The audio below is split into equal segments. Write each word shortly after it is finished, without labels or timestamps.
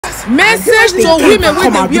Message to women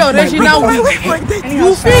with the be original wig.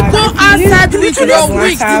 You feel go outside with your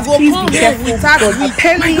wig, you go come home without wig.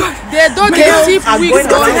 They don't get cheap wigs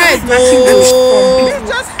on head.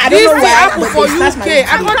 This will happen for UK.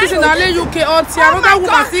 I can't listen to UK until another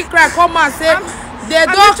woman see cry come and say they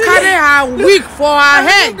don't carry her wig for her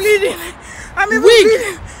head.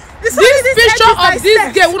 Wig. This picture of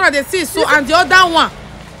this girl, one of the see so and the other one.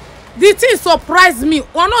 The thing surprised me.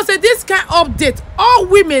 One not say this kind of update. All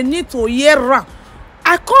women need to hear around.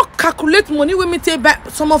 I can't calculate money women take back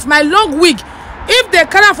some of my long wig. If they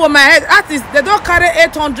carry for my head, that is they don't carry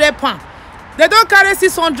 800 pounds. They don't carry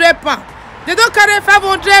 600 pounds. They don't carry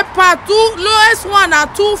 500 pounds. Lowest one are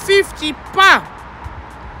 250 pounds.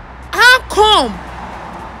 How come?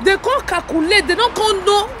 They can't calculate. They don't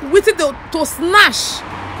know with it to snatch.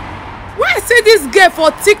 When I say this girl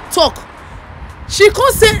for TikTok, she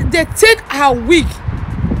can't say they take her wig.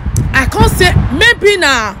 I can't say maybe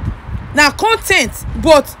now content,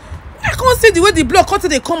 but I can't say the way the blog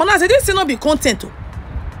content they come on. I say this will not be content. Until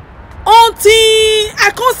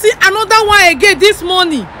I can't see another one again this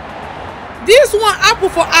morning. This one apple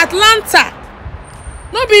for Atlanta,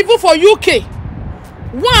 not be even for UK.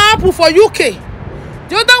 One apple for UK,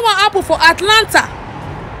 the other one apple for Atlanta.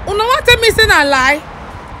 Una want tell me say na lie?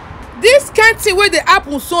 This kind thing where the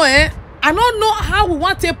apple so I don't know how we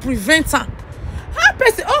want to prevent her. How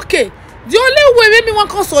person okay? The only way maybe one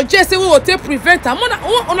can suggest say we will take prevent her.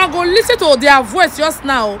 Una go listen to their voice just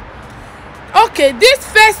now. Okay, this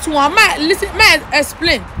first one might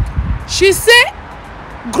explain. She say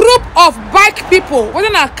group of bike people whether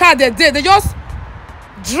a car they just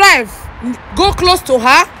drive, go close to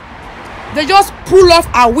her, they just pull off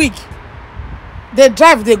her wig. They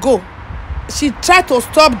drive, they go. She tried to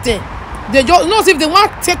stop them. They just know if they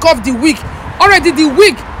want to take off the wig. Already the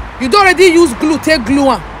wig, you don't already use glue, take glue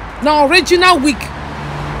on. Now original wig.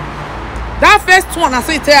 That first one I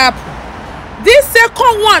say it happen. This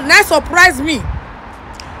second one now surprise me.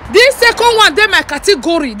 This second one they my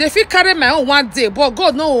category. They feel carry my own one day, but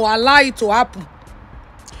God no will allow it to happen.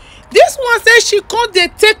 This one says she can't they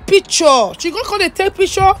take picture. She can't they take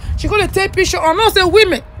picture. She can't they take picture. Or not say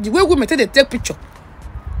women. The way women they take picture.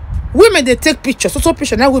 Women they take pictures. So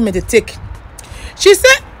picture now women they take. She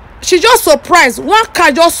said she just surprised. One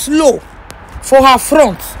car just slow for her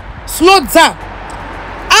front. Slow down.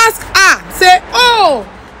 Ask her. Say, oh,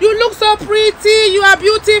 you look so pretty. You are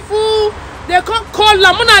beautiful. They can't call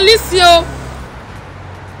her. Mona Lisa.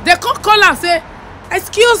 They can't call her. Say,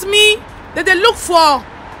 excuse me. That they look for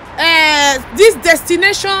this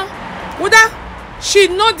destination. Whether she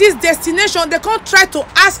know this destination, they can't try to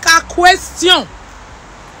ask her question.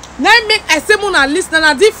 Now make I say Mona Lisa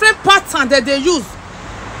na different pattern that they use.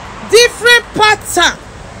 Different pattern.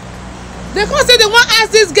 They can't say they want to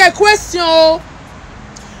ask this girl question.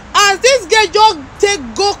 As this girl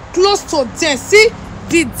just go close to them, see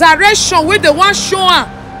the direction where they want show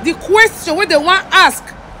her, the question where they want ask.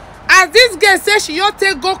 As this girl says she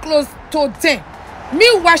just go close to them.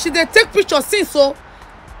 Meanwhile, she they take pictures since so.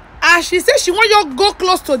 As she says she want you go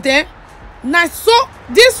close to them. Now so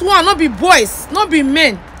this one not be boys, not be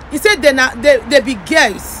men. He said they be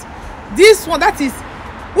girls. This one that is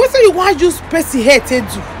what say you want use person hair to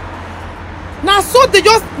do. Now so they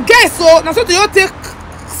just guys so now so they just take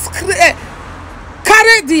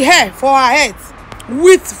carry the hair for her head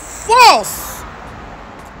with force.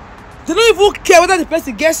 They don't even care whether the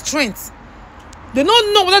person gets strength. They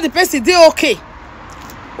don't know whether the person they okay.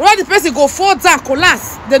 Whether the person go fall down,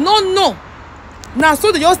 collapse. They don't know. Now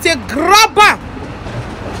so they just say grab her.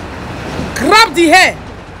 Grab the hair.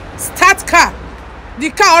 Start car.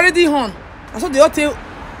 The car already on. And so they all take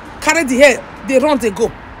carry the hair. They run, they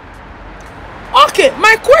go. Okay,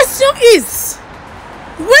 my question is,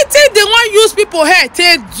 what did they want use people hair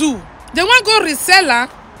to do? They want go reseller.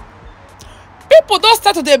 People don't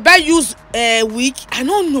start to they buy use wig. I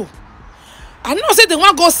don't know. I know say they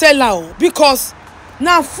want go sell out because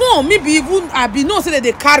now phone maybe even I be no say that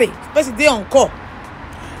they carry, especially they on call.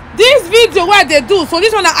 This video what they do, so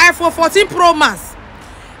this one an iPhone 14 Pro Max.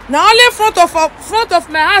 Now only front of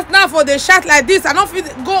my house now for the shot like this. I don't feel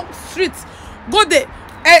go street, go there.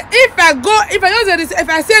 If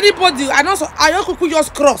I see anybody, I don't could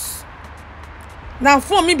just cross. Now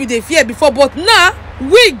for me be the fear before, but now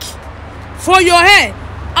wig for your hair.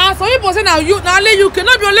 And some people say now only UK,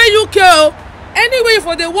 not be only UK. Oh. Anyway,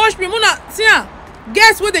 for the wash me, Mona see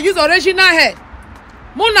guess where they use original hair.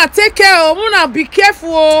 Mona take care, oh, Mona be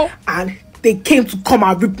careful. Oh. And they came to come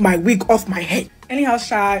and rip my wig off my head. Anyhow,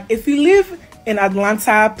 Sha, if you live in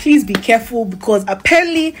Atlanta, please be careful because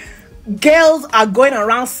apparently girls are going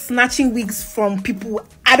around snatching wigs from people.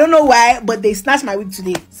 I don't know why, but they snatched my wig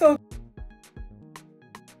today. So